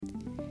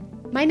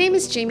My name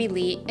is Jamie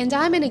Lee, and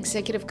I'm an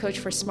executive coach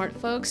for smart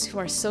folks who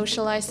are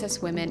socialized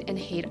as women and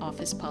hate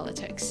office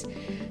politics.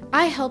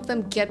 I help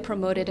them get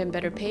promoted and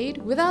better paid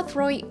without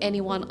throwing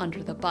anyone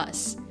under the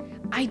bus.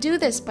 I do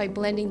this by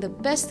blending the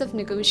best of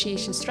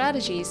negotiation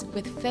strategies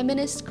with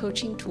feminist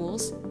coaching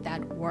tools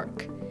that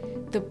work.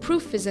 The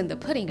proof is in the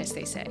pudding, as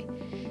they say.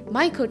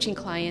 My coaching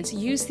clients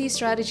use these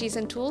strategies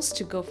and tools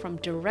to go from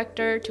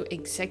director to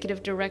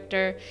executive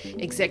director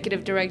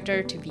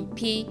to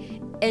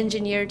VP,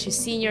 engineer to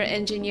senior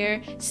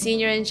engineer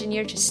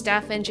to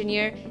staff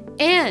engineer,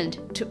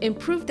 and to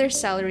improve their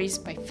salaries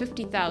by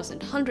 $50,000,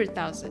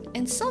 $100,000,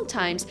 and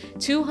sometimes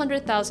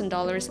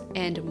 $200,000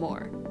 and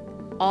more,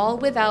 all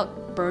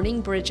without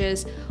burning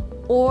bridges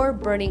or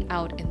burning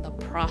out in the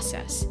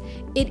process.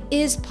 It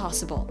is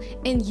possible,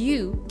 and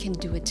you can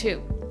do it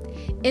too.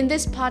 In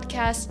this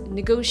podcast,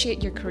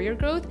 Negotiate Your Career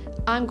Growth,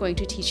 I'm going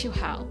to teach you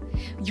how.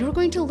 You're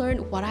going to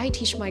learn what I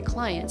teach my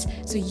clients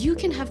so you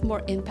can have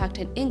more impact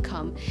and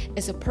income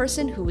as a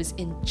person who is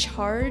in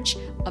charge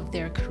of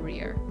their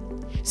career.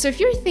 So if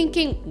you're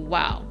thinking,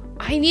 wow,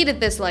 I needed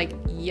this like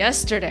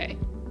yesterday,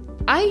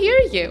 I hear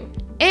you,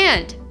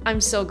 and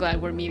I'm so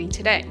glad we're meeting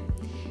today.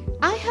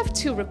 I have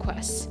two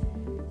requests.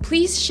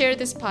 Please share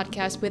this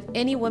podcast with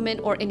any woman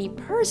or any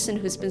person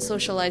who's been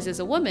socialized as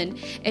a woman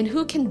and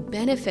who can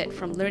benefit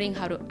from learning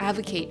how to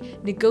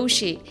advocate,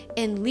 negotiate,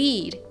 and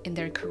lead in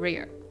their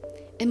career.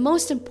 And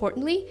most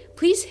importantly,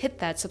 please hit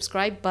that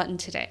subscribe button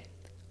today.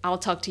 I'll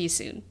talk to you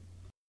soon.